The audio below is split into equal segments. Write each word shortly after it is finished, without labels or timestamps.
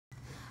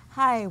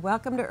Hi,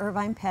 welcome to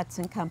Irvine Pets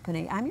and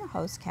Company. I'm your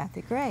host,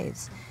 Kathy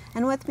Graves.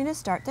 And with me to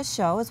start the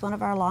show is one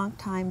of our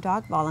longtime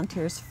dog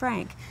volunteers,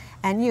 Frank.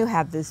 And you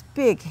have this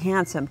big,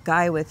 handsome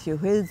guy with you.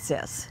 Who is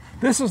this?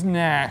 This is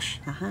Nash.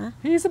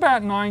 He's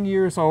about 9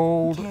 years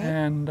old, Okay.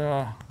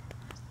 and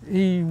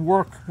he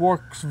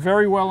works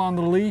very well on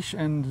the leash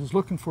and is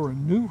looking for a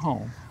new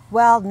home.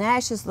 Well,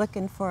 Nash is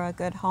looking for a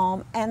good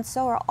home, and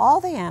so are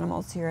all the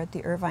animals here at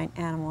the Irvine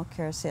Animal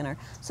Care Center.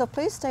 So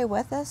please stay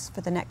with us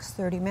for the next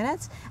 30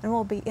 minutes, and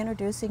we'll be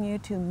introducing you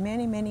to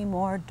many, many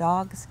more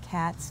dogs,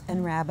 cats,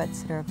 and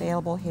rabbits that are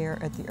available here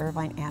at the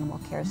Irvine Animal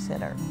Care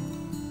Center.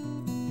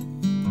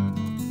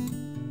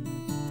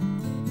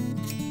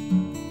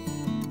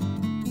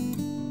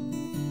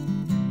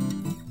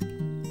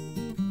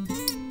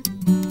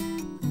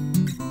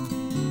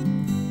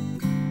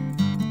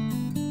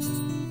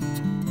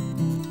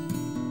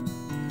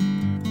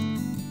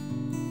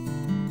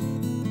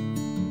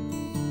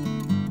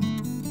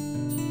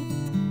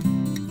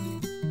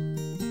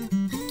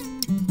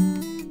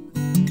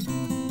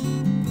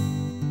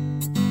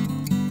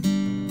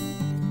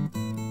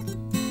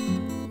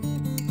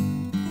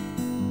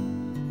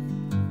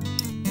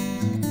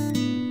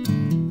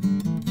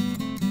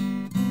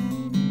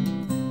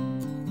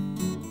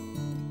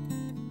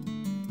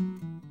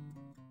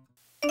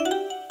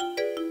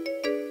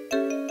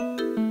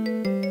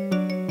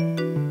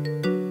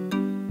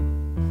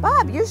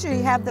 Usually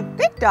you have the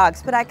big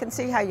dogs, but I can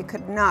see how you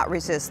could not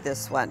resist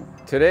this one.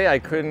 Today I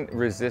couldn't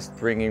resist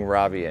bringing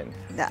Robbie in.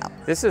 No.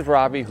 This is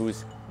Robbie,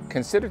 who's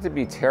considered to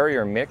be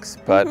terrier mix,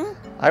 but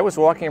I was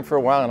walking him for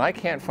a while and I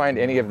can't find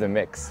any of the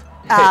mix.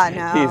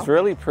 No. He's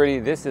really pretty.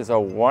 This is a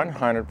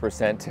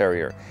 100%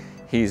 terrier.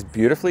 He's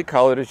beautifully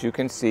colored, as you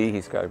can see.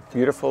 He's got a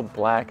beautiful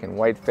black and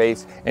white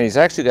face, and he's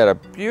actually got a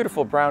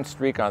beautiful brown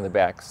streak on the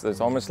back. So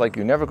it's almost like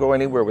you never go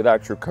anywhere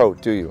without your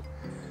coat, do you?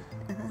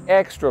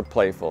 Extra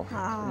playful,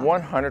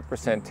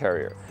 100%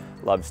 terrier.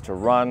 Loves to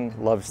run,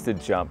 loves to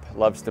jump,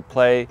 loves to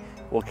play,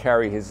 will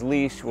carry his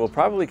leash, will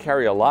probably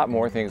carry a lot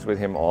more things with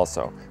him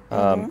also.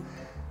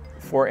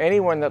 For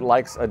anyone that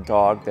likes a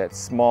dog that's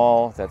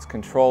small, that's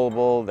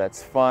controllable,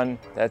 that's fun,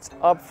 that's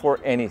up for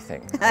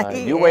anything.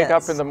 You wake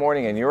up in the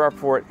morning and you're up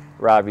for it,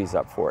 Robbie's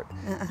up for it.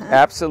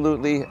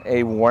 Absolutely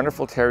a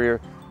wonderful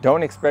terrier.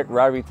 Don't expect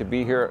Robbie to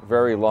be here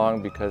very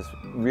long because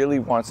really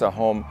wants a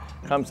home.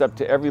 Comes up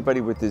to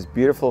everybody with this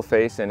beautiful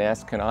face and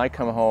asks, can I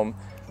come home?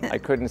 I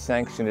couldn't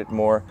sanction it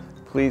more.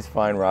 Please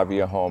find Robbie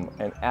a home.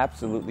 An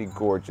absolutely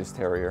gorgeous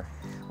terrier.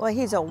 Well,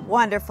 he's a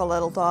wonderful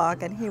little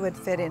dog, and he would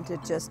fit into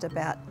just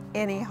about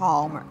any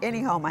home, or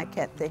any home I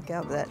can't think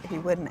of that he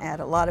wouldn't add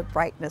a lot of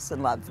brightness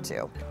and love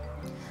to.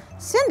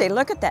 Cindy,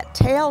 look at that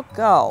tail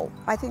go.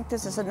 I think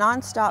this is a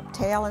non-stop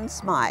tail and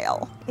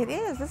smile. It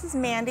is. This is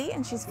Mandy,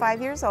 and she's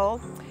 5 years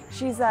old.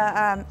 She's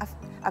a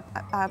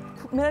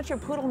miniature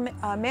poodle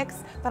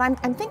mix, but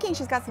I'm thinking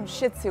she's got some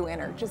Shih Tzu in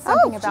her. Just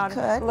something about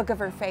the look of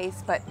her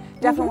face, but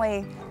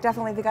definitely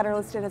they got her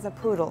listed as a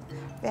poodle,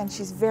 and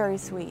she's very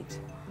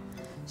sweet.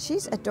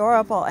 She's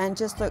adorable and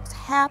just looks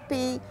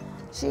happy.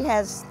 She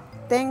has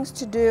things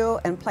to do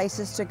and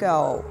places to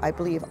go, I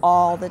believe,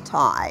 all the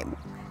time.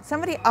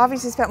 Somebody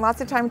obviously spent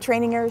lots of time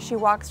training her. She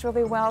walks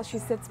really well. She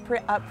sits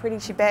up pretty.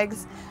 She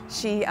begs.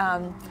 She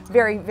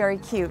very, very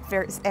cute.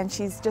 And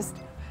she's just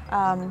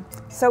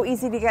so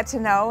easy to get to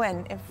know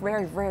and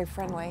very, very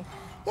friendly.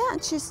 Yeah,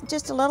 and she's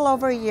just a little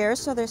over a year,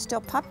 so there's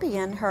still puppy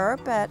in her.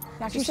 But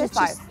now she's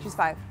 5. She's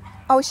 5.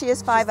 Oh, she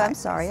is 5. I'm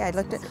sorry. I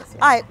looked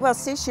at. Well,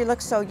 see, she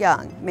looks so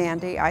young,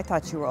 Mandy. I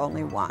thought you were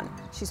only 1.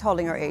 She's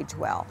holding her age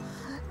well.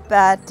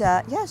 But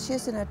yeah,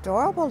 she's an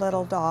adorable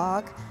little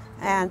dog.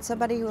 And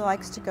somebody who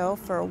likes to go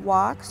for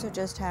walks or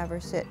just have her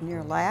sit in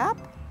your lap,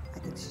 I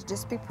think she'd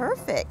just be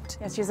perfect.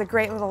 Yeah, she's a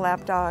great little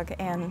lap dog,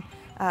 and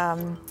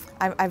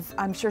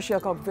I'm sure she'll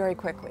go very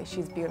quickly.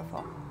 She's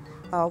beautiful.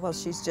 Oh, well,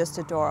 she's just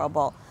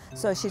adorable.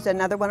 So she's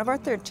another one of our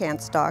third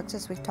chance dogs,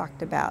 as we've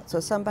talked about. So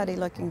somebody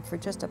looking for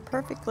just a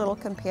perfect little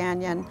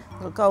companion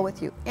who'll go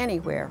with you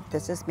anywhere.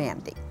 This is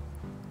Mandy.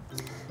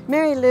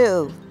 Mary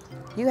Lou,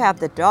 you have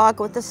the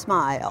dog with the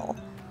smile.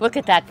 Look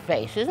at that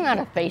face. Isn't that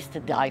a face to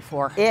die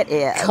for? It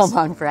is. Come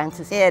on,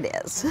 Francis. It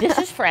is. This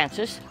is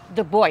Francis,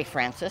 the boy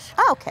Francis.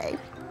 Okay.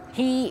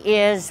 He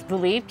is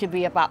believed to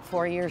be about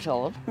 4 years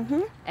old,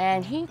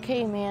 and he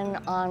came in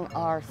on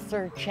our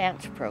Third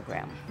Chance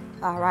program.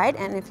 All right,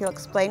 and if you'll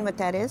explain what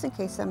that is in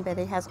case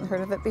somebody hasn't heard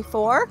of it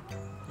before.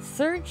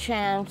 Third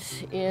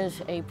Chance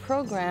is a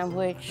program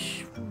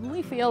which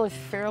we feel is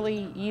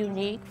fairly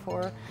unique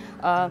for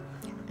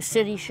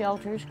city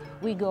shelters.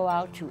 We go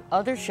out to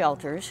other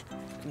shelters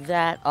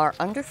that are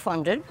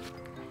underfunded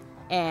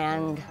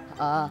and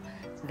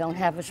don't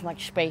have as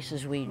much space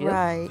as we do.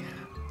 Right.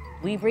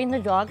 We bring the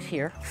dogs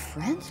here.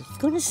 Francis,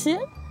 gonna sit?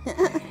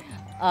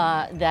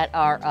 That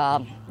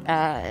are,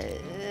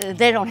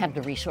 they don't have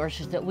the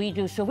resources that we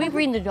do, so we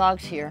bring the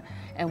dogs here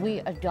and we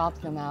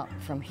adopt them out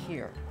from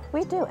here.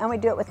 We do, and we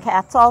do it with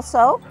cats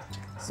also.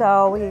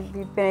 So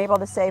we've been able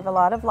to save a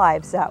lot of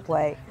lives that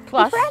way.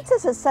 Plus, and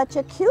Francis is such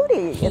a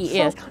cutie. He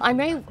is.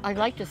 I'd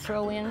like to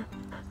throw in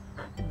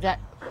that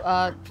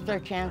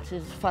Third Chance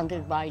is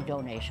funded by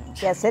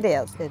donations. Yes, it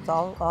is. It's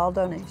all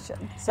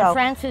donation. So And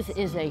Francis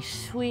is a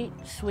sweet,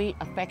 sweet,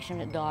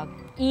 affectionate dog.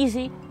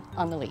 Easy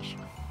on the leash.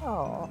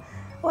 oh,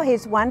 well,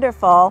 he's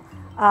wonderful.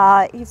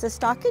 He's a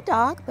stocky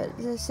dog, but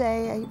he's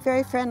a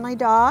very friendly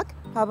dog.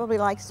 Probably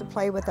likes to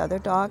play with other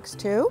dogs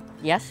too.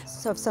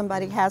 Yes. So if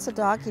somebody has a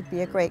dog, he'd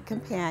be a great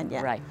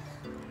companion. Right.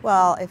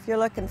 Well, if you're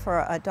looking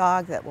for a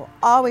dog that will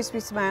always be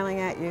smiling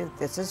at you,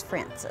 this is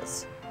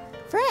Francis.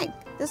 Frank,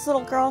 this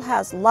little girl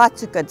has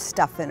lots of good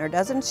stuff in her,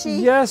 doesn't she?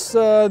 Yes,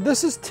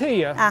 this is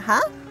Tia.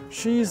 Uh-huh.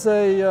 She's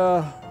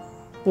a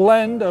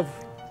blend of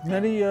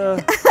many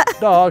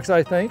dogs,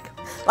 I think.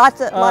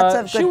 Lots of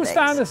good She was things.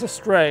 found as a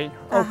stray,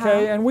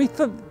 okay, and we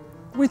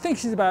think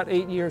she's about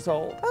 8 years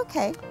old.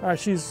 Okay.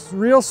 She's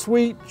real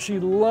sweet. She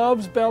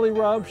loves belly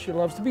rubs. She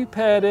loves to be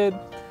petted.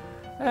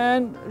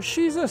 And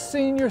she's a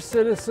senior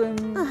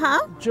citizen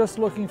just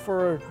looking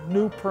for a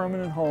new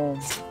permanent home.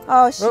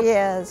 Oh, she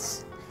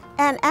is.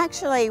 And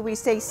actually, we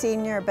say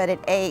senior, but at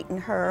 8 and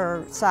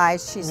her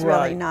size, she's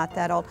really not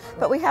that old.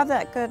 But we have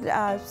that good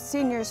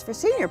Seniors for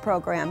Senior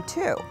program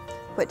too,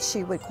 which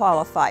she would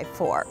qualify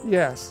for.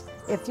 Yes.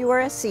 If you were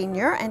a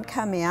senior and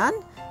come in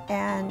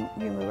and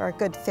you are a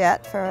good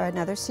fit for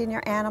another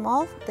senior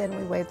animal, then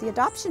we waive the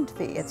adoption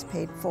fee. It's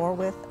paid for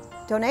with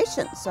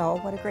donations, so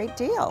what a great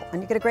deal.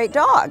 And you get a great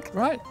dog.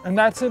 Right, and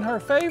that's in her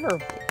favor.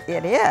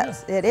 It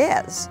is, it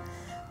is.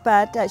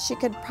 But she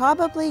could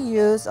probably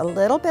use a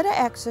little bit of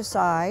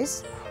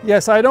exercise.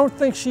 Yes, I don't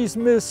think she's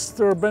missed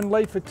or been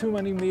late for too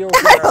many meals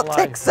in I her don't life.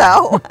 think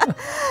so.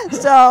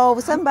 So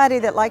somebody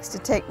that likes to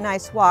take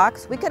nice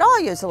walks, we could all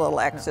use a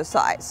little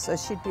exercise, so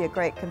she'd be a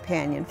great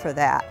companion for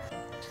that.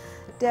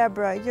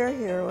 Deborah, you're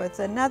here with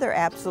another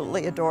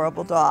absolutely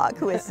adorable dog.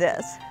 Who is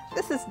this?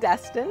 This is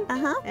Dustin,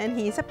 and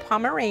he's a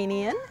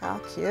Pomeranian. How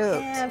cute.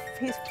 And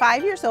he's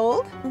 5 years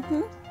old,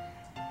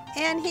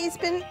 and he's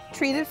been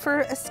treated for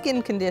a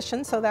skin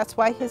condition, so that's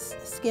why his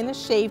skin is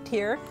shaved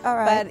here. All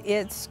right. But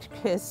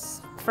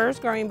his fur's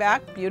growing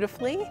back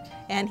beautifully,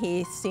 and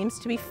he seems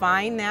to be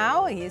fine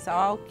now. He's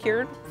all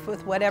cured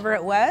with whatever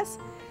it was.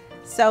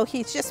 So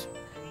he's just,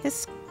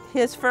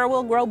 his fur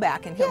will grow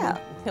back, and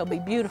he'll be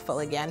beautiful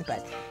again,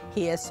 but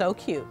he is so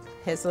cute.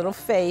 His little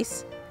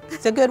face.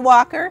 He's a good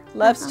walker,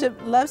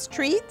 loves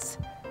treats,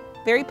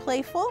 very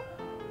playful,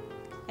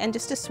 and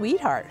just a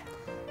sweetheart.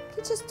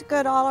 He's just a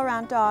good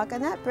all-around dog,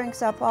 and that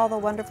brings up all the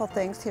wonderful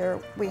things here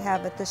we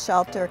have at the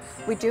shelter.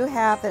 We do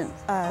have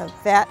a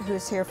vet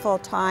who's here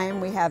full-time.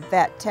 We have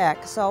vet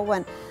tech. So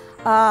when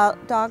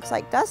dogs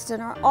like Dustin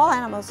are all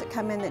animals that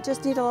come in that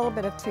just need a little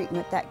bit of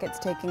treatment, that gets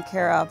taken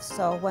care of.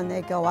 So when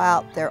they go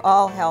out, they're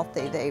all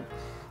healthy. They've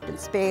been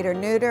spayed or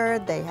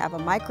neutered. They have a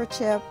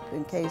microchip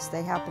in case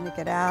they happen to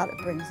get out. It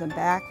brings them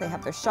back. They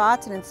have their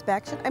shots and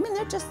inspection. I mean,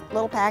 they're just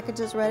little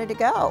packages ready to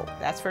go.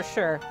 That's for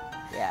sure.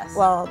 Yes.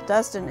 Well,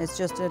 Dustin is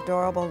just an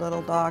adorable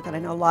little dog, and I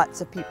know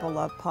lots of people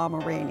love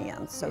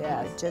Pomeranians, so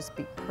he would just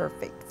be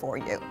perfect for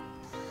you.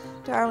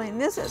 Darling,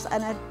 this is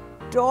an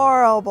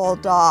adorable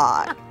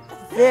dog.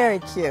 Very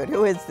cute.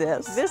 Who is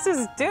this? This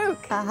is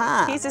Duke.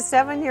 He's a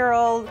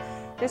 7-year-old,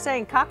 they're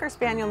saying Cocker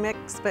Spaniel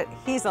mix, but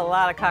he's a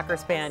lot of Cocker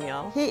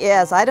Spaniel. He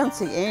is. I don't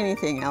see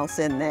anything else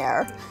in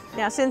there.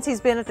 Now, since he's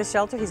been at the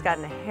shelter, he's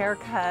gotten a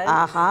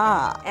haircut.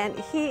 And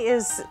he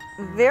is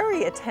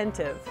very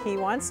attentive. He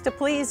wants to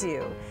please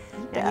you.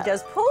 And he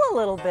does pull a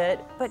little bit,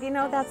 but you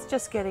know, that's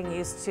just getting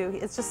used to.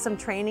 It's just some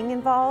training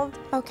involved.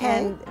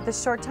 Okay. And the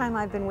short time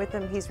I've been with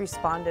him, he's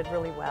responded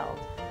really well.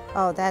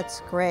 Oh,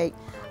 that's great.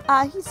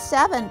 He's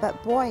 7,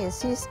 but boy,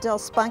 is he still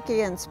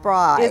spunky and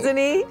spry. Isn't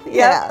he?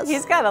 Yes.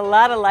 He's got a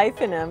lot of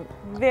life in him.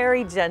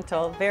 Very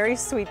gentle, very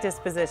sweet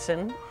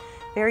disposition,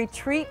 very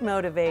treat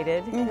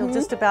motivated. He'll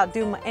just about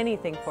do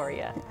anything for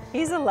you.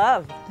 He's a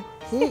love.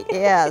 He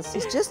is.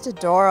 He's just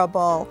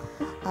adorable.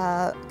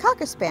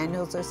 Cocker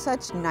Spaniels are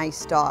such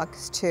nice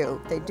dogs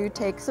too. They do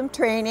take some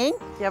training.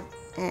 Yep.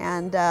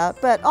 And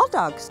but all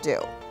dogs do.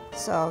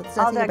 So there's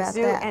All nothing dogs about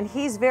do, that. and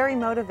he's very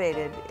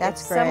motivated.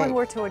 That's if great. someone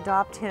were to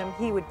adopt him,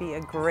 he would be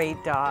a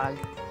great dog.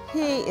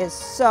 He is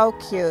so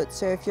cute.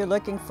 So if you're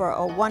looking for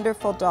a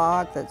wonderful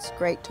dog that's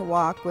great to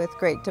walk with,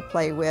 great to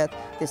play with,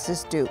 this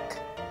is Duke.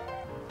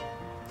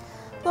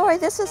 Lori,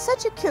 this is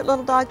such a cute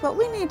little dog, but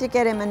we need to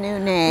get him a new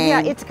name.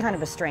 Yeah, it's kind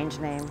of a strange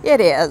name. It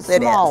is.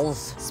 It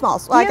Smalls. is.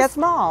 Smalls. Well, he is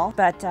small,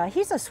 but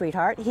he's a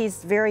sweetheart.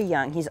 He's very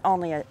young. He's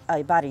only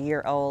about a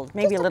year old,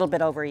 maybe a little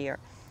bit over a year.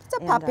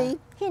 It's a puppy.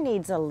 He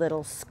needs a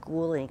little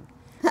schooling,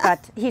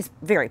 but he's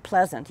very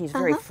pleasant. He's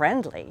very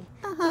friendly.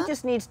 He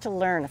just needs to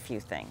learn a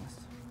few things,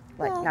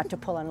 like not to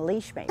pull on a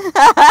leash, maybe.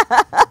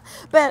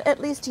 But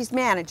at least he's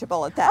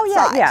manageable at that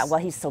size. Yeah.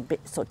 Well, he's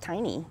so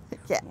tiny.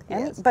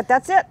 Yeah, but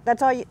that's it.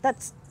 That's all.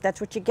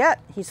 That's what you get.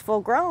 He's full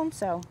grown,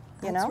 so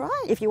you know.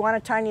 right. If you want a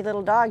tiny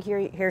little dog,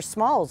 here's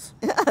Smalls.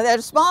 They're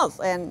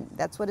Smalls, and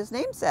that's what his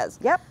name says.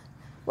 Yep.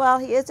 Well,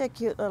 he is a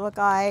cute little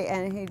guy,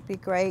 and he'd be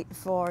great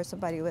for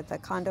somebody with a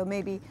condo,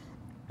 maybe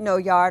no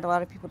yard. A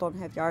lot of people don't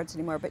have yards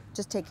anymore, but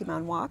just take him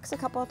on walks a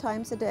couple of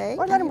times a day.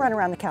 Or let him run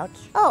around the couch.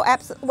 Oh,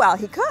 absolutely. Well,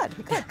 he could,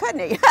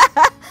 couldn't he?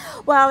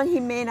 Well, and he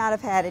may not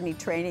have had any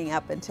training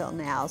up until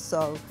now,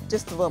 so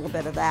just a little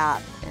bit of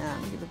that,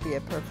 and he would be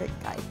a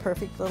perfect guy.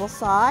 Perfect little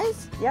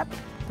size. Yep.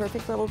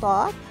 Perfect little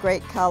dog.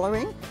 Great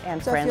coloring.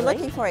 And so friendly. if you're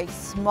looking for a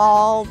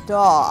small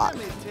dog,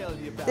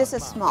 this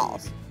is small.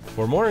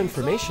 For more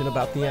information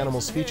about the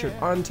animals featured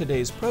on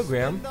today's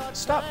program,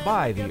 stop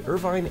by the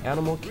Irvine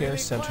Animal Care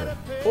Center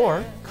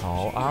or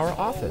call our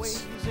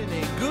office. In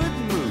a good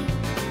mood.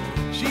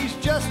 She's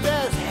just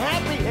as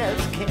happy as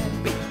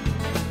can be.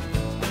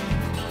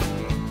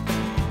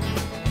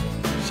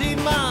 She's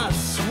my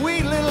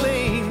sweet little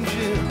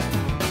angel.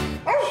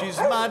 She's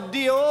my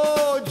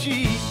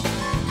D.O.G.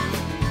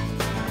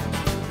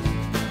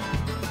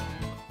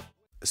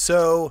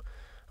 So,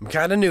 I'm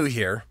kind of new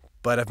here,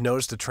 but I've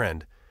noticed a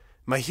trend.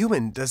 My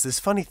human does this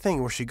funny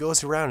thing where she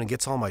goes around and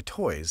gets all my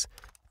toys,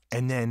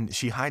 and then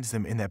she hides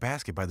them in that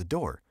basket by the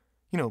door.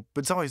 You know,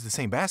 but it's always the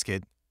same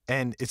basket,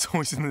 and it's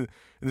always in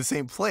the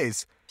same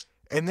place.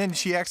 And then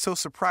she acts so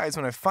surprised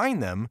when I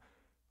find them,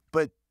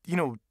 but, you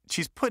know,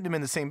 she's putting them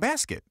in the same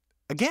basket.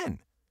 Again.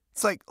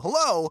 It's like,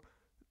 hello,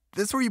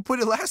 that's where you put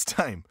it last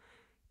time.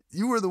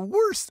 You were the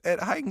worst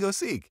at hide and go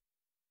seek.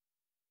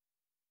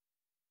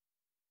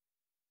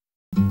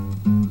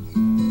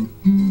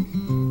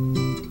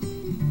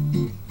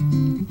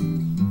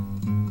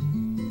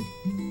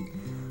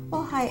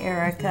 Hi,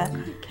 Erica.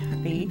 Hi,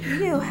 Kathy.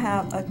 You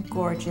have a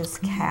gorgeous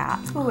cat.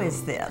 Who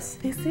is this?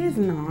 This is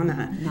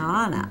Nana.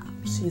 Nana.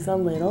 She's a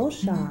little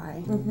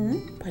shy,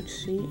 but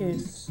she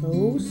is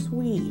so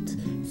sweet.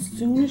 As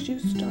soon as you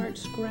start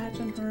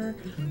scratching her,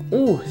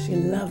 oh, she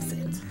loves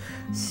it.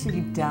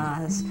 She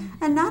does.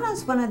 And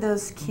Nana's one of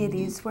those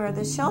kitties where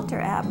the shelter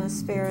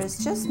atmosphere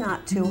is just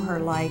not to her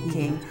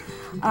liking.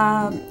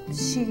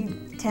 She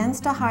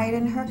tends to hide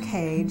in her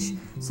cage,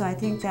 so I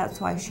think that's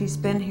why she's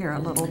been here a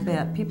little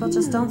bit. People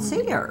just don't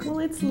see her. Well,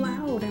 it's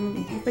loud,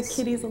 and if the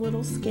kitty's a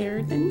little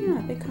scared, then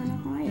yeah, they kind of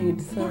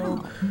hide.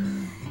 So.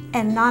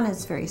 And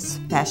Nana's very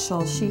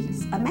special.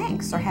 She's a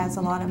Manx, or has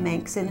a lot of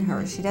Manx in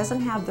her. She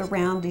doesn't have the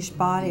roundish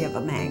body of a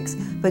Manx,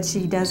 but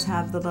she does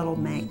have the little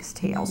Manx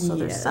tail, so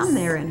there's some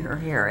there in her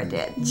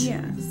heritage.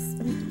 Yes.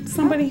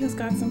 Somebody who's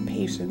got some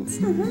patience.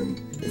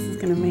 This is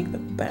going to make the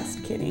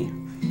best kitty.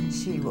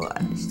 She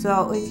would.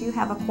 So if you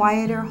have a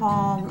quieter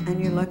home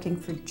and you're looking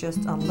for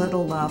just a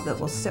little love that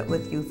will sit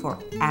with you for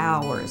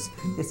hours,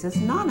 this is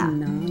Nana.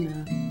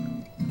 Nana.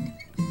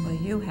 Well,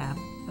 you have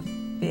a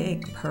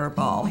big purr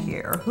ball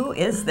here. Who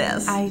is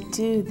this? I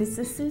do. This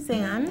is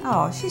Suzanne.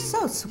 Oh, she's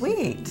so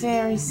sweet.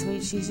 Very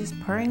sweet. She's just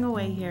purring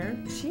away here.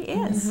 She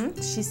is.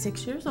 She's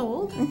 6 years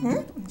old.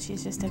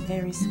 She's just a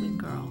very sweet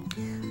girl.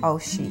 Oh,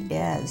 she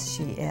is.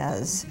 She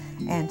is.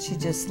 And she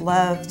just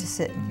loves to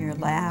sit in your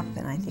lap,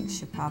 and I think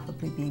she'll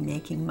probably be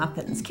making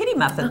muffins. Kitty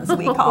muffins,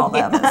 we call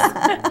them.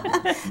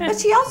 But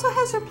she also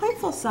has her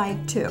playful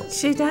side, too.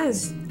 She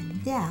does.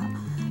 Yeah.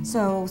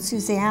 So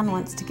Suzanne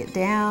wants to get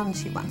down,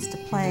 she wants to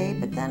play,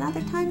 but then other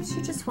times she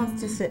just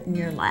wants to sit in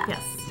your lap.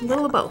 Yes, a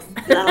little of both.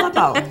 A little of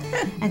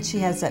both. And she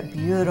has that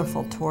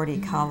beautiful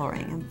torty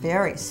coloring and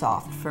very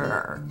soft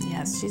fur.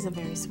 Yes, she's a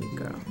very sweet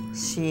girl.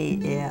 She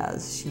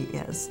is, she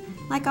is.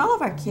 Like all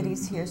of our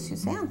kitties here,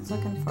 Suzanne's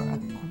looking for a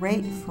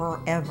great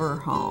forever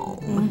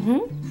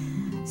home.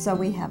 So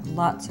we have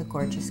lots of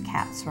gorgeous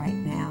cats right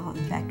now.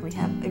 In fact, we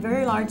have a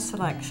very large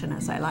selection,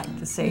 as I like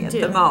to say at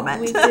the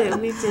moment. We do,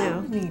 we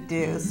do. We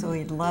do, so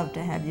we'd love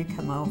to have you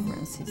come over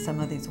and see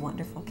some of these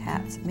wonderful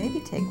cats. Maybe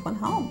take one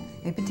home.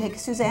 Maybe take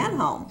Suzanne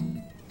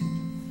home.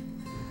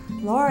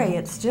 Lori,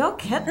 it's still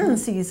kitten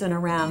season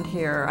around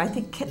here. I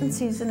think kitten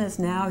season is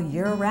now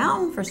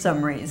year-round for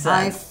some reason.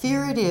 I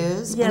fear it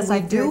is. Yes, and we I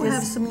fear do it is.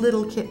 have some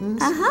little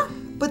kittens.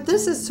 But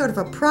this is sort of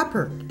a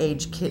proper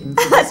age kitten.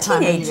 For A this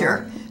time of teenager.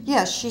 year.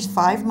 Yes, she's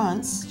 5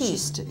 months.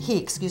 He,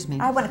 excuse me.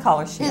 I want to call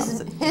her she.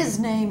 His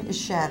name is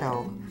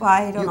Shadow. Well,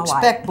 I don't know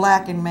why. You expect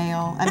black and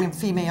male,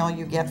 female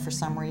you get for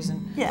some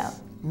reason. Yeah.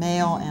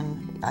 Male,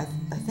 and I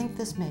think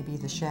this may be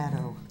the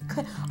Shadow.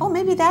 Oh,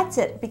 maybe that's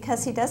it,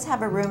 because he does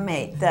have a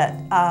roommate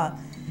that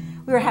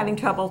we were having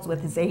troubles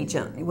with his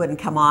agent. He wouldn't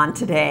come on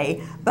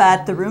today,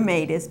 but the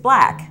roommate is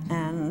black,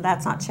 and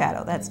that's not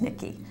Shadow, that's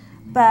Nikki.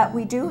 But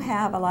we do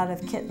have a lot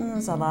of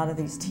kittens, a lot of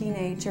these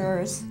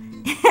teenagers,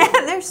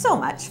 and they're so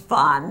much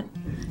fun.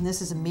 And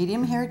this is a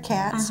medium-haired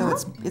cat, so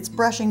it's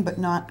brushing, but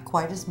not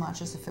quite as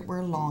much as if it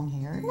were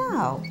long-haired.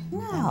 No.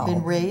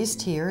 Been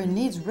raised here and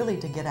needs really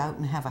to get out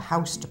and have a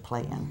house to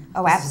play in.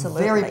 Oh, This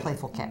absolutely. is a very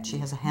playful cat. She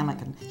has a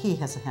hammock, and he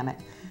has a hammock,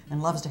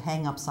 and loves to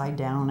hang upside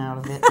down out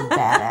of it and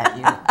bat at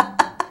you.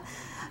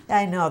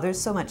 I know, there's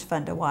so much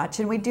fun to watch,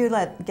 and we do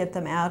get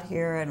them out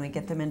here and we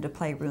get them into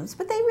playrooms,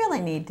 but they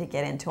really need to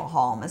get into a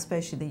home,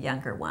 especially the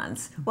younger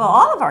ones. Well,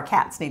 all of our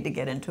cats need to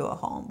get into a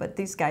home, but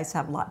these guys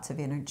have lots of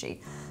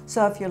energy.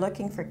 So if you're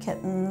looking for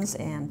kittens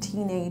and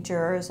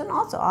teenagers, and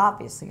also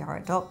obviously our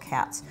adult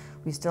cats,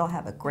 we still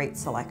have a great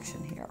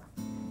selection here.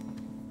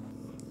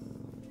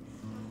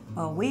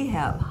 Well, we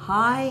have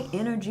high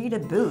energy to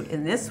boot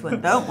in this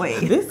one, don't we?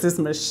 This is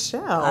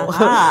Michelle.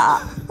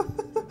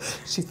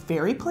 She's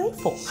very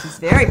playful. She's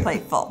very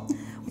playful.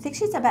 We think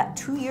she's about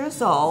 2 years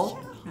old,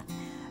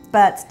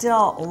 but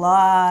still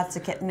lots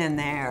of kitten in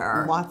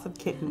there. Lots of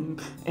kitten.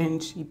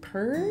 And she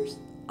purrs.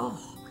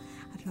 Oh,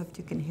 I don't know if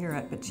you can hear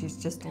it, but she's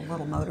just a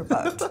little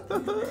motorboat.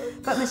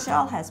 But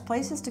Michelle has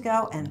places to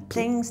go and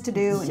things to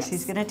do, and yes.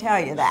 She's going to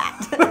tell you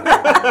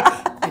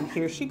that. And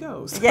here she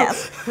goes.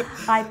 Yes.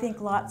 I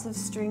think lots of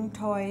string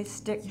toys,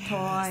 stick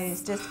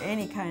toys, just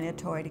any kind of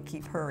toy to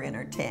keep her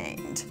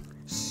entertained.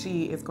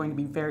 She is going to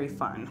be very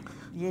fun.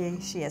 Yeah,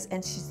 she is.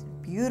 And she's a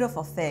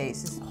beautiful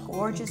face. This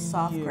gorgeous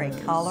soft gray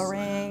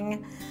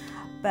coloring.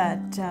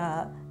 But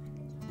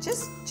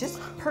just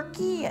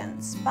perky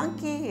and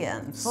spunky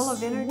and full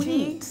of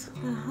energy. It's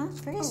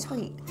very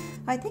sweet.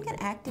 I think an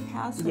active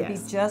house would be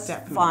just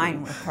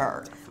fine with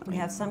her. We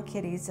have some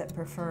kitties that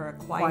prefer a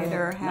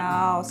quieter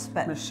house,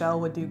 but Michelle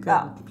would do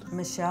good.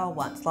 Michelle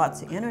wants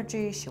lots of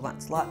energy. She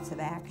wants lots of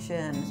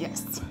action.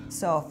 Yes.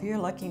 So if you're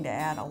looking to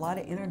add a lot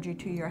of energy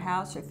to your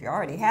house, or if you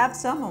already have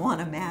some and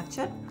want to match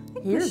it, I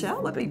think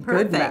Michelle would be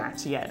perfect. Good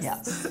match, yes.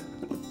 Yes.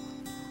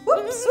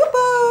 Whoops,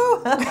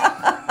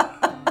 whoopoo!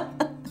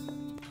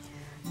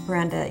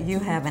 Brenda, you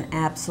have an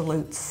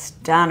absolute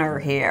stunner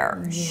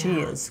here. Yeah. She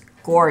is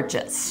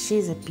gorgeous.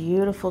 She's a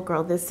beautiful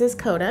girl. This is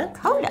Coda.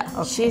 Coda,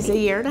 okay. She's a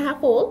year and a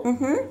half old,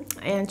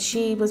 and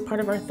she was part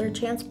of our Third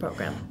Chance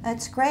program.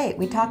 That's great.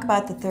 We talk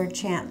about the Third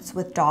Chance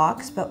with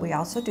dogs, but we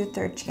also do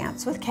Third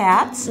Chance with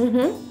cats.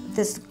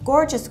 This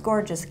gorgeous,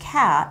 gorgeous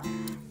cat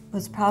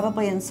was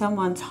probably in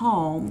someone's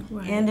home,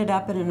 ended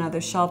up in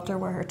another shelter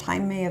where her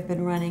time may have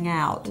been running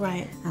out.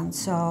 Right. And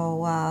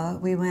so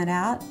we went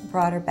out,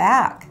 brought her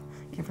back.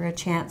 Give her a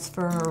chance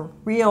for her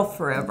real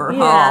forever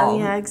home.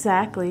 Yeah,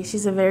 exactly.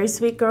 She's a very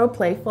sweet girl,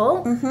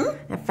 playful,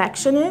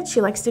 affectionate. She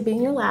likes to be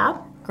in your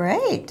lap.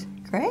 Great,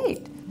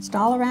 great. It's an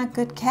all-around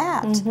good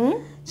cat.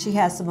 She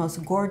has the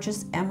most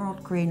gorgeous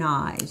emerald green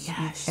eyes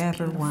you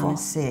ever want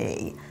to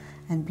see.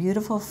 And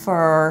beautiful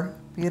fur,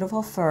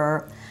 beautiful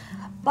fur.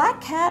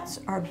 Black cats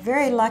are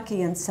very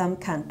lucky in some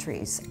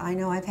countries. I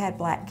know I've had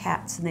black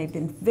cats and they've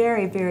been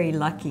very, very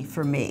lucky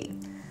for me.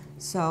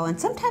 So, and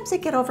sometimes they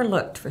get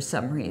overlooked for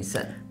some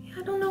reason.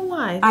 I don't know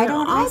why. I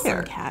don't awesome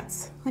either.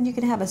 Cats. When you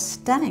can have a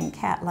stunning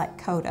cat like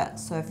Coda.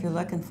 So if you're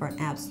looking for an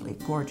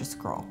absolutely gorgeous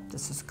girl,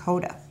 this is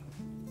Coda.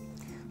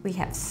 We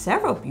have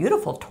several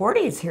beautiful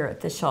torties here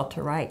at the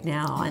shelter right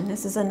now, and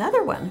this is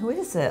another one. Who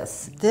is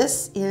this?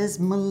 This is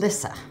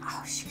Melissa.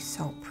 Oh, she's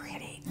so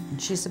pretty.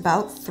 And she's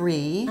about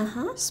 3,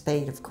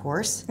 spayed of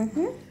course.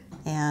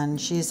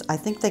 And she's, I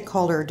think they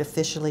call her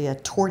officially a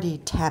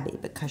tortie tabby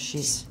because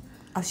she's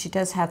she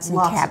does have some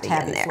lots tabby of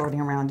tabby in there.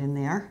 floating around in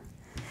there.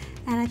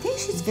 And I think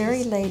she's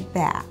very laid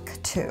back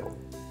too.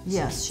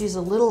 Yes, she's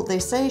a little, they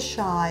say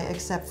shy,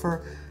 except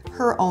for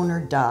her owner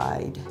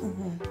died.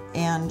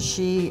 And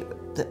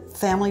the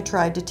family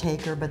tried to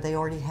take her, but they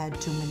already had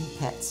too many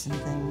pets and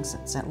things.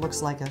 It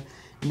looks like a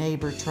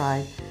neighbor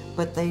tried,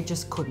 but they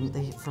just couldn't,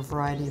 for a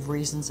variety of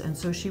reasons. And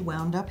so she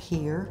wound up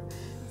here.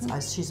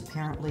 She's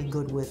apparently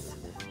good with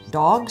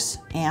dogs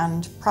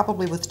and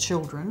probably with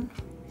children.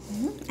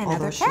 And although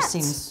other she cats.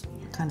 seems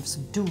kind of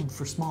subdued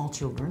for small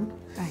children.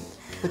 Right.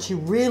 But she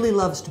really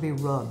loves to be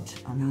rubbed.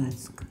 I mean,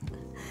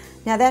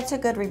 Now that's a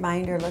good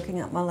reminder looking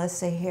at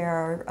Melissa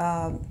here.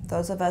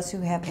 Those of us who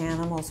have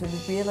animals, we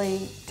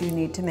really do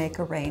need to make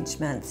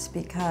arrangements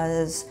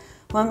because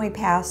when we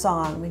pass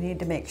on, we need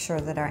to make sure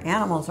that our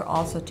animals are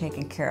also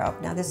taken care of.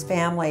 Now this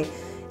family,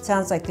 it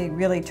sounds like they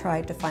really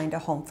tried to find a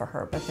home for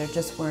her, but there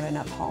just weren't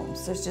enough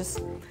homes. There's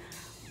just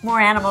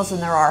more animals than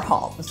there are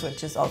homes,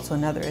 which is also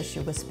another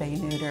issue with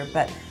spay-neuter.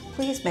 But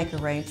please make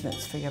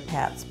arrangements for your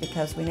pets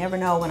because we never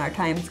know when our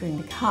time is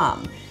going to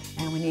come,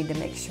 and we need to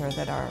make sure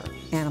that our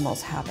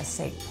animals have a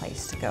safe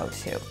place to go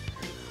to.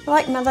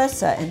 Like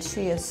Melissa, and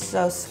she is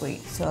so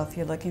sweet. So if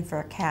you're looking for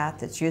a cat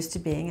that's used to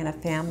being in a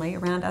family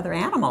around other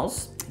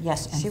animals.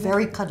 yes, and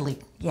very cuddly.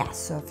 Yes,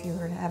 so if you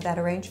were to have that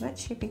arrangement,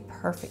 she'd be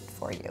perfect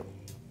for you.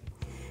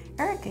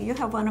 Erica, you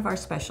have one of our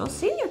special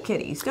senior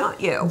kitties, don't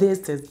you?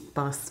 This is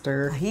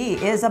Buster. He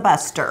is a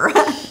buster.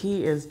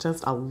 He is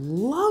just a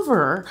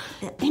lover.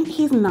 And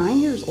he's 9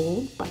 years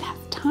old, but has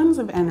tons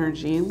of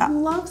energy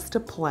and loves to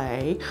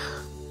play.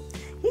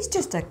 He's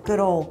just a good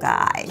old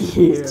guy.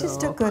 He's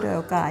just a good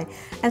old guy.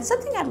 And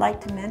something I'd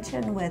like to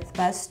mention with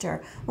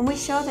Buster, when we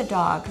show the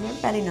dog,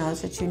 everybody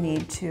knows that you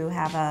need to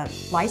have a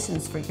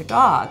license for your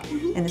dog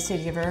in the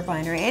city of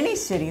Irvine or any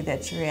city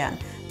that you're in.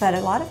 But a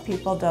lot of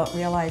people don't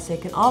realize they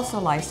can also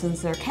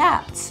license their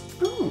cats.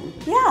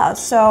 Yeah,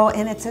 so,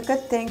 and it's a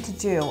good thing to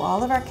do.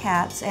 All of our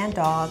cats and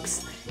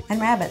dogs and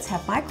rabbits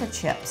have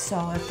microchips,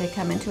 so if they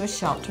come into a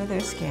shelter, they're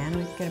scanned,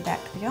 we can get it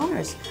back to the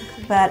owners.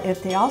 But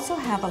if they also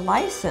have a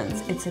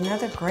license, it's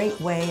another great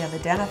way of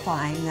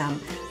identifying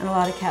them. And a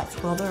lot of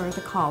cats will wear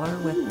the collar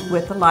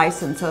with the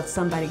license, so if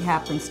somebody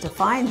happens to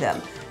find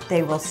them,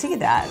 they will see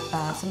that.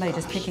 Somebody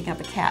just picking up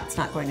a cat's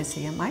not going to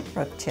see a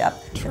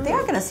microchip, but they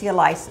are going to see a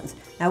license.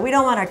 Now, we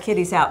don't want our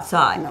kitties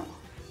outside. No.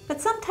 But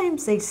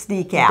sometimes they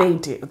sneak out. They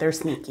do. They're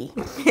sneaky.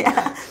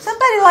 Yeah.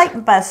 Somebody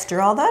like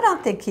Buster, although I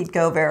don't think he'd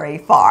go very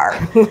far.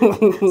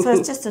 So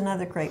it's just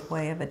another great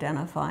way of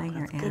identifying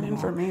your animal. Good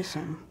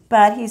information.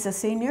 But he's a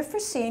senior for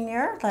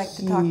senior. I'd like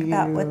to talk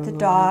about with the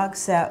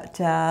dogs that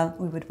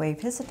we would waive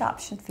his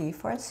adoption fee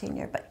for a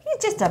senior. But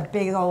he's just a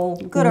big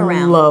old good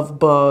around. Love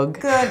bug.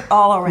 Good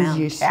all around.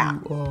 Yes, yeah.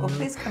 you are. Well,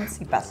 please come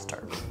see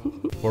Buster.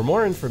 For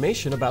more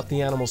information about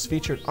the animals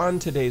featured on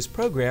today's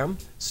program,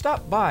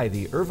 stop by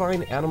the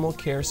Irvine Animal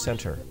Care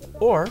Center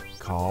or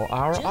call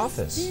our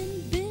office.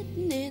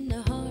 Bitten in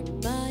the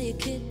heart by a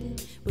kitten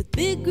with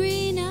big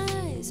green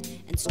eyes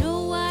and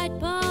snow white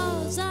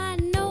paws. I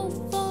know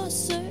for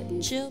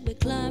certain she'll be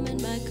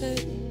climbing my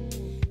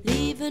curtain,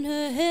 leaving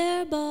her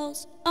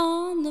hairballs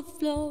on the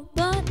floor.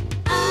 But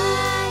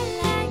I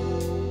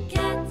like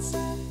cats.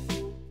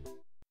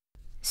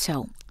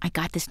 So, I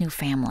got this new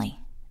family.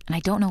 And I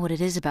don't know what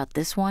it is about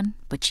this one,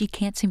 but she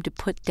can't seem to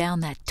put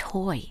down that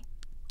toy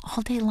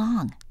all day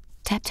long.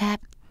 Tap,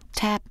 tap,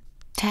 tap,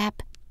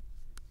 tap.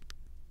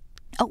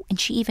 Oh, and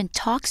she even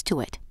talks to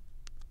it.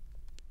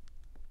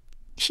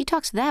 She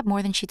talks to that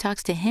more than she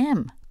talks to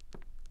him.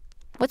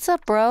 What's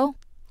up, bro?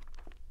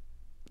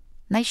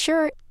 Nice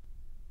shirt.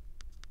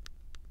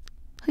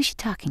 Who's she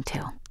talking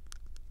to?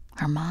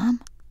 Her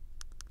mom?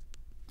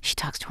 She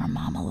talks to her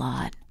mom a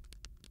lot.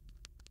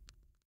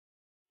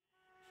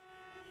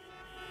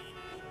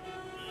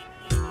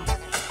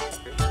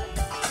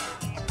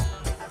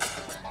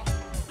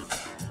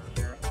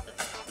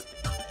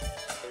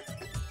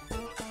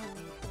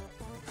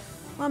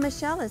 Well,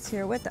 Michelle is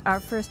here with our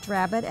first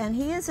rabbit, and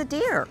he is a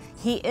deer.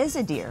 He is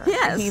a deer.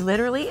 Yes. He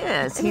literally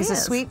is. He's a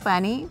is. sweet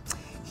bunny.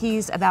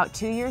 He's about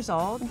 2 years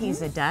old.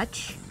 He's a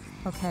Dutch.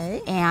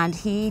 Okay. And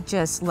he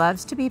just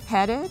loves to be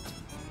petted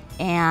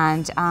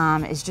and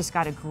has just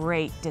got a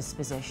great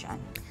disposition.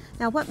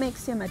 Now, what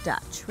makes him a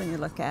Dutch when you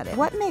look at it?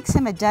 What makes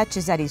him a Dutch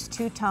is that he's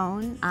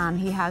two-tone.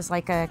 He has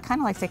like a,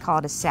 kind of like they call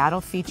it a saddle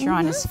feature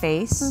on his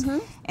face.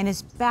 And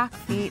his back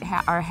feet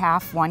are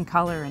half one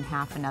color and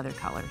half another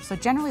color. So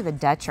generally the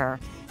Dutch are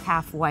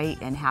half white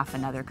and half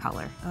another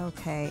color.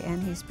 Okay,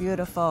 and he's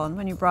beautiful. And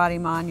when you brought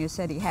him on, you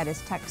said he had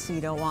his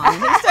tuxedo on.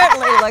 He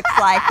certainly looks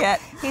like it.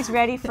 He's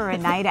ready for a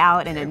night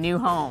out in a new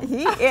home.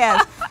 He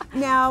is.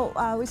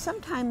 Now, we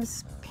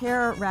sometimes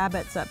pair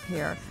rabbits up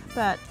here,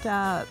 but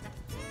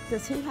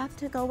does he have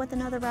to go with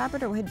another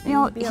rabbit, or would he be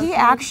okay? He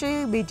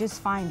actually would be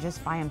just fine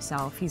just by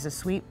himself. He's a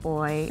sweet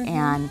boy,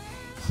 and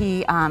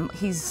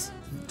he's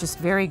just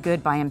very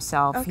good by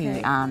himself.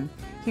 Okay.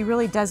 He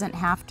really doesn't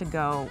have to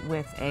go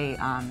with a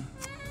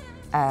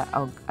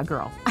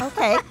girl.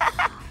 Okay.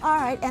 All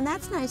right, and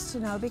that's nice to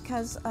know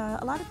because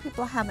a lot of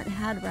people haven't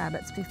had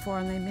rabbits before,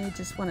 and they may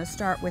just want to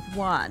start with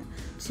one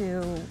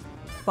to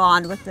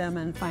bond with them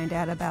and find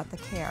out about the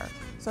care.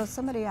 So if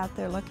somebody out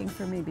there looking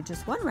for maybe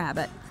just one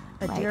rabbit,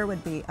 a deer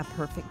would be a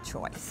perfect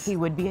choice. He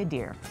would be a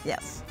deer.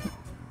 Yes.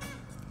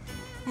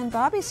 And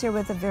Bobby's here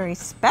with a very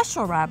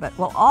special rabbit.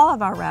 Well, all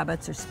of our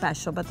rabbits are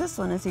special, but this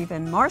one is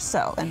even more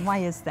so. And why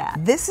is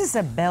that? This is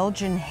a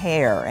Belgian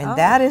hare, and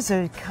that is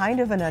a kind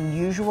of an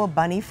unusual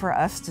bunny for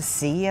us to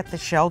see at the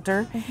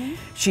shelter.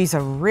 She's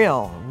a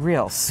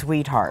real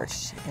sweetheart.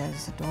 She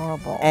is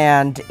adorable.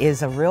 And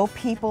is a real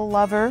people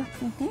lover.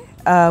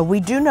 We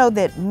do know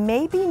that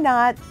maybe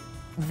not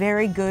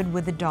very good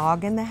with a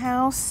dog in the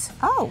house.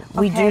 Oh, okay.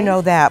 We do know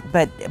that,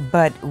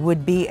 but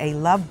would be a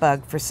love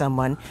bug for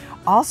someone.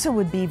 Also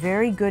would be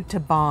very good to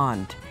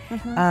bond.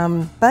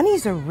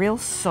 Bunnies are real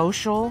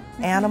social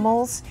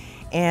animals,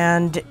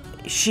 and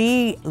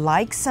she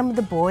likes some of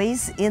the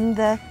boys in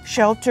the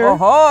shelter.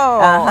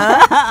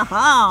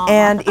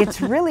 And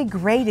it's really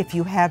great if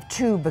you have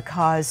two,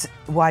 because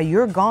while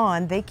you're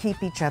gone, they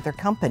keep each other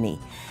company.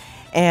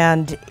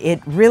 And it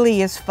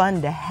really is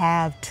fun to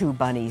have two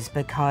bunnies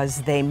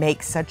because they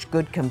make such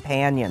good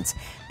companions.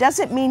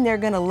 Doesn't mean they're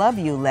going to love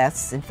you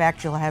less. In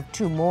fact, you'll have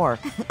two more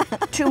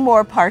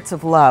parts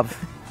of love.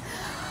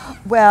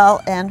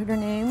 Well, and her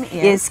name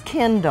is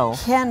Kendall.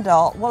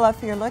 Kendall. Well,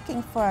 if you're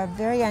looking for a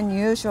very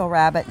unusual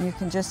rabbit, you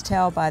can just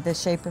tell by the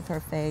shape of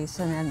her face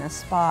and then the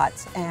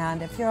spots.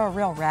 And if you're a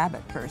real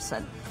rabbit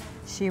person,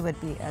 she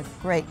would be a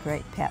great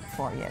pet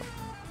for you.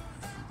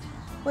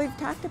 We've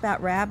talked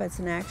about rabbits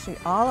and actually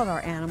all of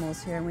our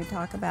animals here, and we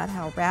talk about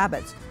how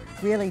rabbits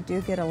really do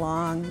get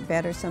along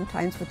better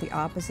sometimes with the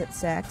opposite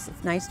sex.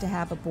 It's nice to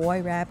have a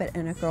boy rabbit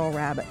and a girl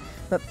rabbit,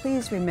 but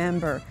please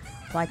remember,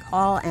 like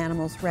all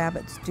animals,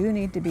 rabbits do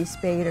need to be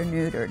spayed or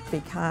neutered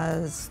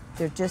because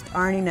there just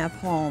aren't enough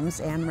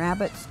homes, and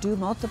rabbits do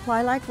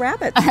multiply like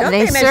rabbits. Don't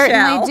They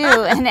certainly Michelle?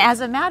 do, and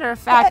as a matter of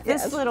fact,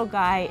 this little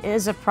guy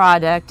is a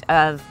product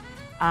of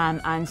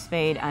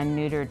unspayed,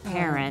 unneutered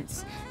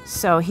parents.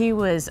 So he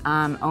was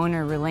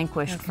owner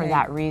relinquished for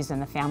that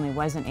reason. The family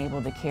wasn't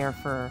able to care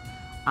for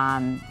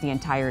the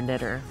entire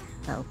litter.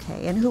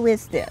 Okay, and who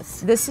is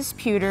this? This is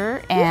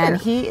Pewter, and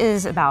he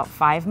is about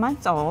 5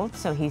 months old,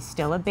 so he's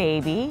still a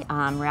baby.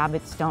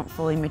 Rabbits don't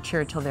fully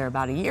mature till they're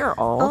about a year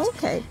old.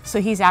 Okay.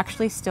 So he's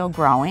actually still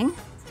growing.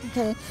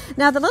 Okay.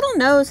 Now the little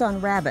nose on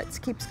rabbits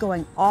keeps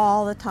going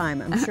all the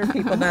time. I'm sure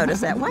people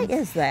notice that. Why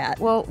is that?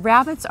 Well,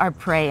 rabbits are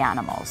prey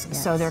animals,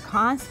 Yes. so they're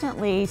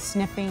constantly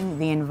sniffing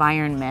the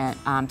environment,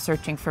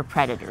 searching for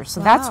predators. So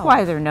that's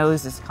why their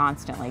nose is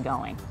constantly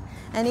going.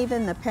 And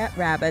even the pet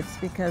rabbits,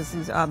 because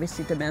these are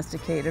obviously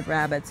domesticated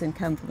rabbits and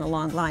come from the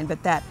long line,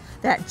 but that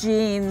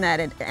gene, that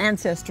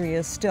ancestry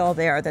is still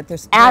there, that they're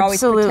always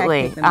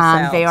protecting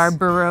themselves. They are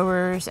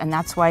burrowers, and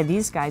that's why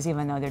these guys,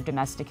 even though they're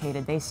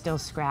domesticated, they still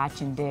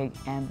scratch and dig,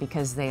 and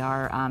because they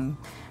are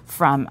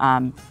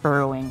from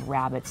burrowing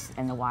rabbits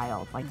in the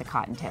wild, like the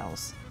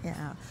cottontails.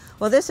 Yeah.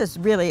 Well, this is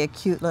really a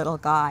cute little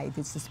guy.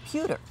 This is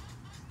Pewter.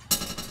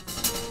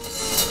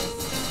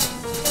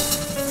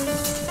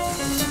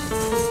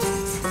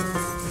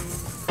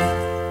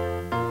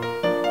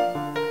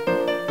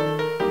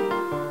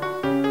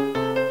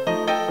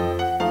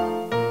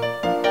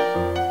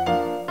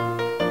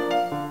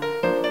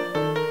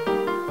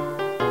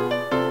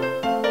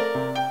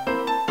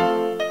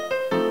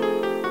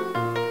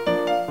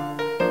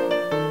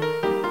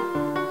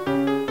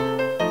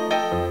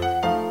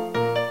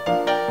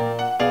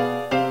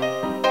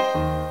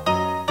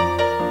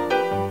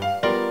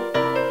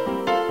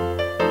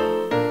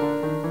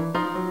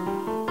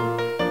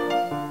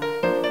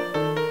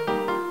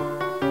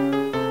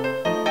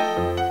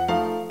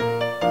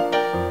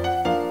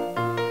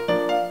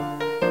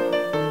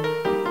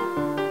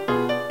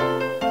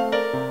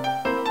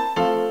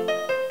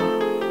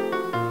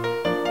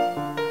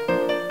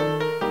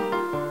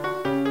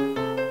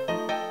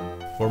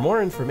 For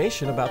more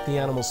information about the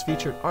animals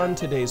featured on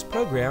today's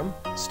program,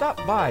 stop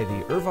by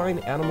the Irvine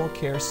Animal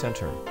Care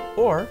Center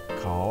or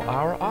call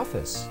our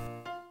office.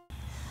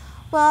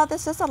 Well,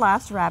 this is the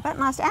last rabbit and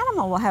last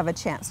animal we'll have a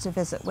chance to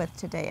visit with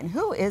today. And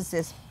who is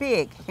this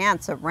big,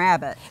 handsome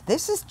rabbit?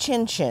 This is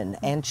Chin Chin,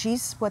 and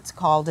she's what's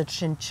called a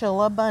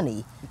chinchilla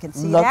bunny. You can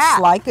see Looks that.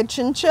 like a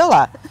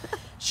chinchilla.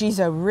 She's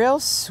a real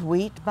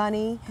sweet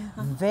bunny,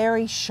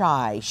 very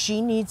shy.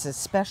 She needs a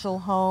special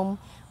home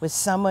with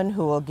someone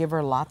who will give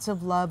her lots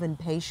of love and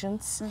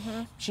patience.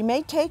 She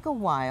may take a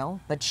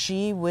while, but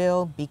she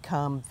will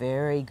become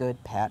very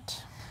good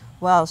pet.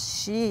 Well,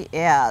 she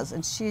is,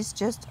 and she's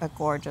just a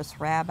gorgeous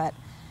rabbit.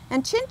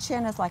 And Chin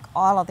Chin is like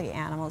all of the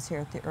animals here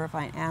at the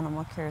Irvine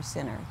Animal Care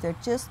Center. They're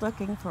just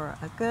looking for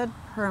a good,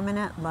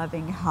 permanent,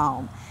 loving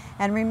home.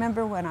 And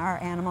remember, when our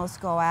animals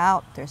go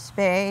out, they're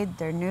spayed,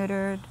 they're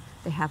neutered,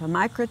 they have a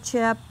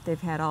microchip,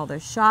 they've had all their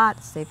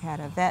shots, they've had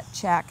a vet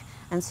check,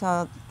 and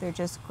so they're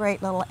just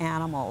great little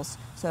animals.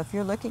 So if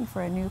you're looking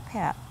for a new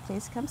pet,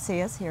 please come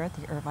see us here at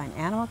the Irvine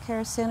Animal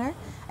Care Center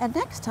and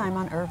next time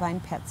on Irvine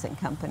Pets and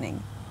Company.